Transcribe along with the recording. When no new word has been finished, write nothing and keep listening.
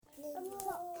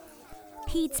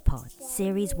PEDSPod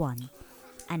Series 1,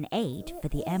 an aid for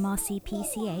the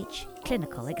MRC-PCH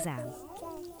clinical exam.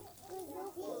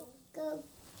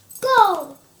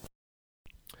 Go!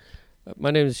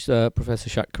 My name is Professor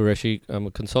Shak Qureshi. I'm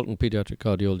a consultant pediatric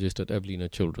cardiologist at Evelina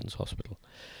Children's Hospital.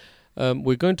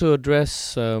 We're going to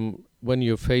address when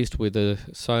you're faced with a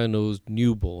cyanosed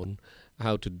newborn,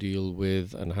 how to deal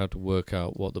with and how to work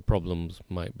out what the problems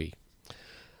might be.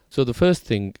 So the first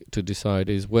thing to decide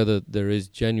is whether there is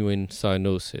genuine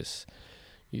cyanosis.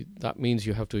 That means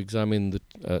you have to examine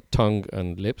the tongue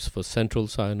and lips for central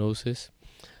cyanosis.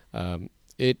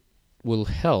 It will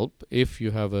help if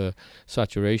you have a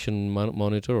saturation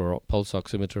monitor or a pulse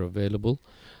oximeter available,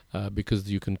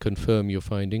 because you can confirm your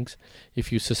findings.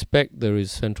 If you suspect there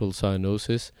is central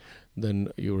cyanosis, then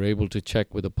you're able to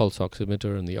check with a pulse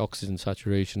oximeter and the oxygen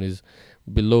saturation is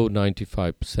below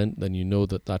 95%, then you know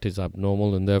that that is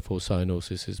abnormal and therefore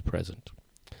cyanosis is present.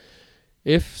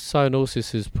 If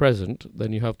cyanosis is present,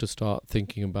 then you have to start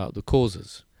thinking about the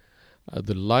causes.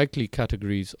 The likely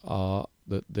categories are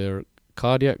that they're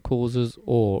cardiac causes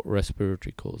or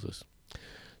respiratory causes.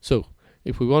 So,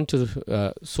 if we want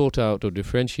to sort out or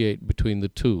differentiate between the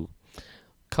two,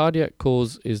 cardiac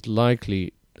cause is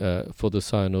likely for the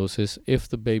cyanosis if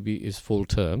the baby is full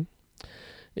term,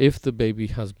 if the baby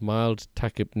has mild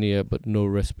tachypnea but no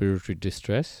respiratory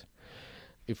distress,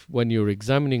 if when you're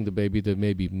examining the baby there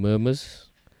may be murmurs,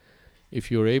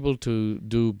 if you're able to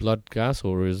do blood gas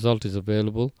or a result is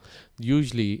available.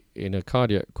 Usually in a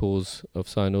cardiac cause of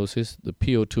cyanosis, the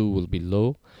PO2 will be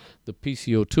low, the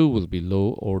PCO2 will be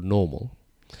low or normal.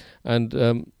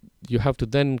 And you have to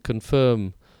then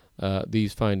confirm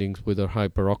these findings with a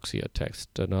hyperoxia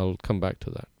test, and I'll come back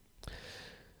to that.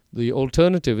 The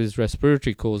alternative is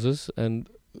respiratory causes, and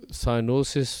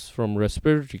cyanosis from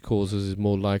respiratory causes is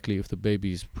more likely if the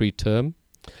baby is preterm,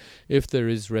 if there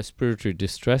is respiratory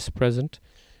distress present.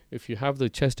 If you have the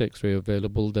chest x-ray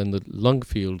available, then the lung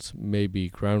fields may be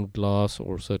ground glass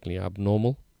or certainly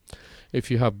abnormal. If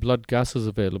you have blood gases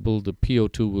available, the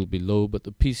PO2 will be low, but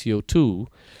the PCO2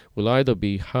 will either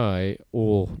be high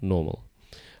or normal.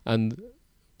 And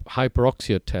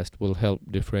hyperoxia test will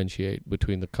help differentiate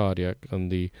between the cardiac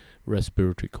and the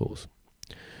respiratory cause.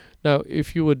 Now,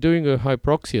 if you were doing a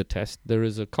hyperoxia test, there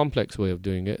is a complex way of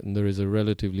doing it and there is a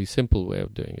relatively simple way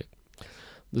of doing it.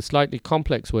 The slightly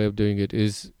complex way of doing it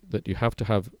is that you have to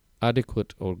have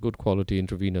adequate or good quality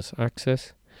intravenous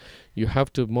access. You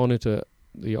have to monitor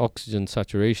the oxygen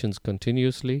saturations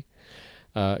continuously.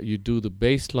 You do the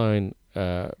baseline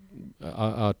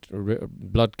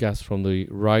blood gas from the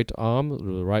right arm,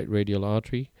 the right radial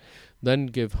artery, then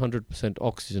give 100%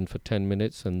 oxygen for 10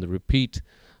 minutes and repeat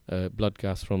blood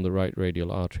gas from the right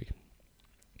radial artery.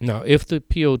 Now, if the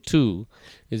PO2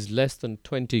 is less than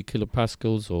 20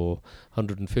 kilopascals or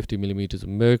 150 millimeters of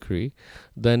mercury,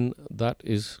 then that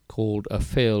is called a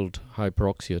failed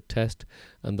hyperoxia test,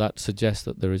 and that suggests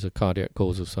that there is a cardiac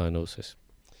cause of cyanosis.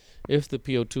 If the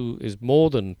PO2 is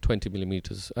more than 20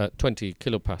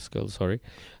 kilopascals,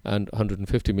 and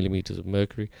 150 millimeters of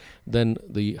mercury, then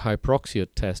the hyperoxia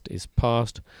test is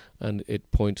passed and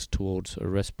it points towards a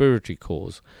respiratory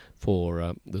cause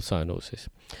for the cyanosis.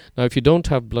 Now, if you don't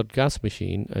have blood gas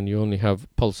machine and you only have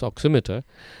pulse oximeter,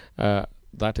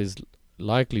 that is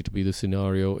likely to be the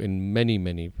scenario in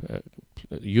many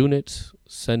units,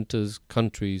 centers,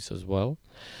 countries as well.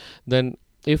 Then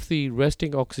if the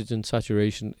resting oxygen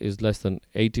saturation is less than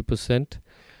 80%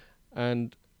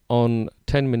 and on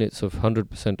 10 minutes of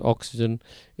 100% oxygen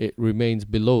it remains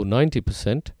below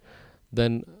 90%,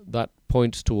 then that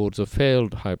points towards a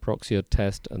failed hyperoxia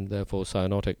test and therefore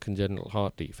cyanotic congenital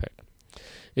heart defect.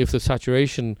 If the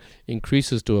saturation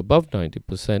increases to above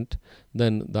 90%,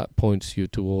 then that points you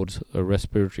towards a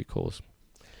respiratory cause.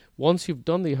 Once you've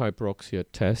done the hyperoxia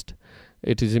test,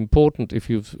 it is important, if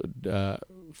you've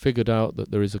figured out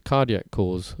that there is a cardiac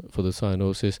cause for the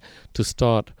cyanosis, to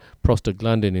start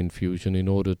prostaglandin infusion in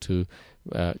order to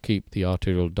keep the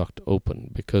arterial duct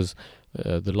open, because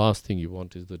the last thing you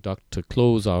want is the duct to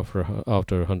close after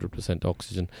 100%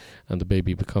 oxygen and the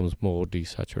baby becomes more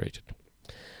desaturated.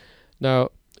 Now,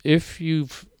 if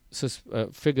you've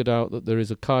figured out that there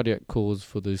is a cardiac cause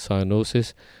for the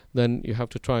cyanosis, then you have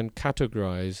to try and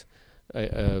categorize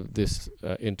this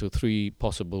into three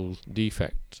possible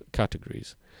defect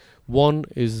categories. One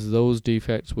is those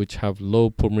defects which have low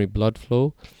pulmonary blood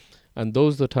flow, and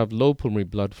those that have low pulmonary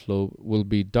blood flow will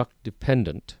be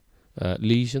duct-dependent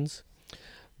lesions.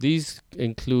 These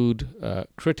include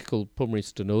critical pulmonary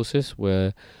stenosis,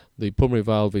 where the pulmonary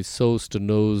valve is so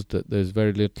stenosed that there's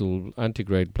very little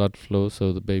antegrade blood flow,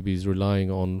 so the baby is relying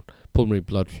on pulmonary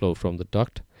blood flow from the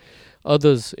duct.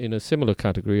 Others in a similar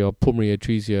category are pulmonary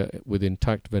atresia with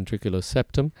intact ventricular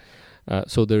septum.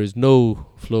 So there is no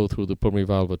flow through the pulmonary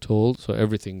valve at all, so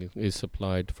everything is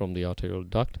supplied from the arterial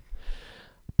duct.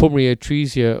 Pulmonary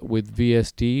atresia with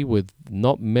VSD with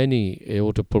not many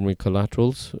aortopulmonary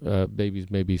collaterals. Babies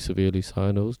may be severely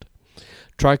cyanosed.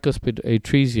 Tricuspid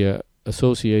atresia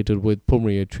associated with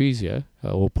pulmonary atresia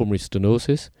or pulmonary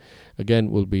stenosis,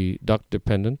 again will be duct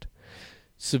dependent.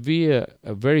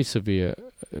 Very severe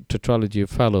tetralogy of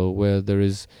Fallot, where there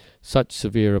is such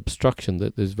severe obstruction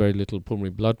that there's very little pulmonary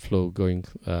blood flow going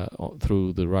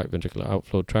through the right ventricular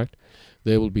outflow tract.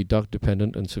 They will be duct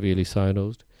dependent and severely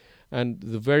cyanosed. And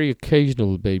the very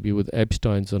occasional baby with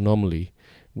Ebstein's anomaly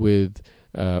with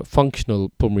functional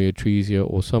pulmonary atresia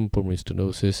or some pulmonary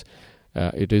stenosis,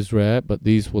 it is rare, but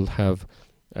these will have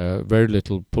very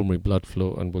little pulmonary blood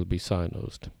flow and will be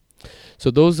cyanosed.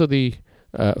 So those are the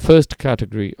first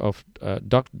category of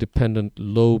duct-dependent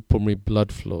low pulmonary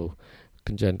blood flow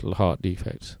congenital heart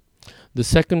defects. The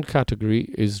second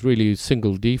category is really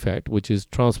single defect, which is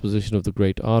transposition of the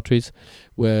great arteries,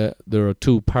 where there are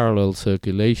two parallel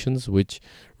circulations which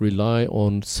rely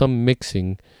on some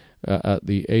mixing at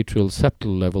the atrial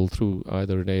septal level through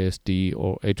either an ASD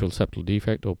or atrial septal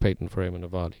defect or patent foramen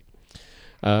ovale.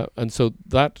 And so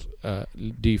that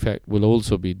defect will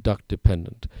also be duct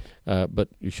dependent, but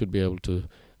you should be able to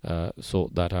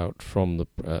sort that out from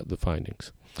the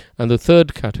findings. And the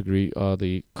third category are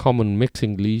the common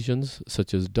mixing lesions,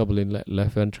 such as double inlet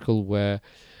left ventricle, where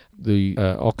the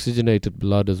oxygenated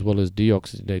blood as well as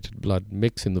deoxygenated blood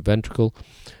mix in the ventricle,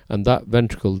 and that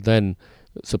ventricle then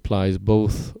supplies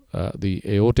both the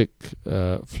aortic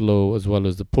flow as well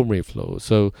as the pulmonary flow.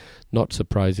 So not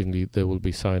surprisingly, there will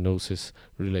be cyanosis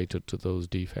related to those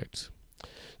defects.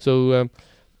 So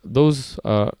those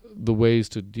are the ways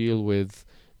to deal with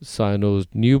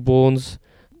cyanosed newborns.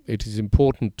 It is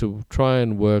important to try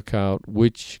and work out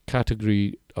which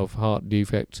category of heart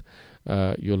defects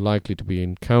you're likely to be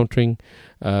encountering,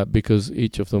 because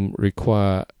each of them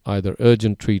require either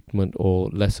urgent treatment or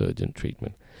less urgent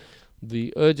treatment.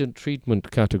 The urgent treatment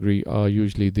category are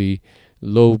usually the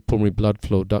low pulmonary blood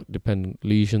flow duct-dependent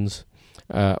lesions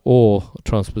or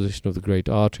transposition of the great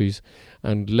arteries,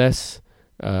 and less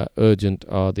urgent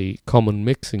are the common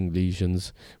mixing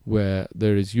lesions where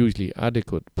there is usually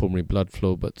adequate pulmonary blood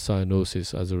flow but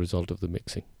cyanosis as a result of the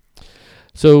mixing.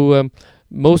 So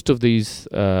most of these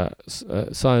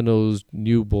cyanosed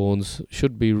newborns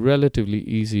should be relatively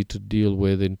easy to deal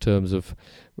with in terms of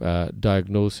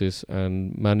diagnosis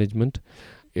and management.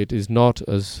 It is not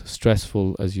as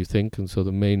stressful as you think, and so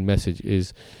the main message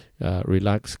is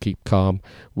relax, keep calm,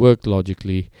 work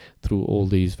logically through all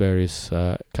these various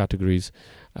categories,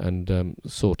 and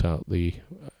sort out the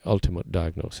ultimate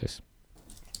diagnosis.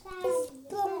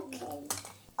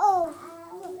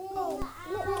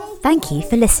 Thank you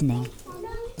for listening.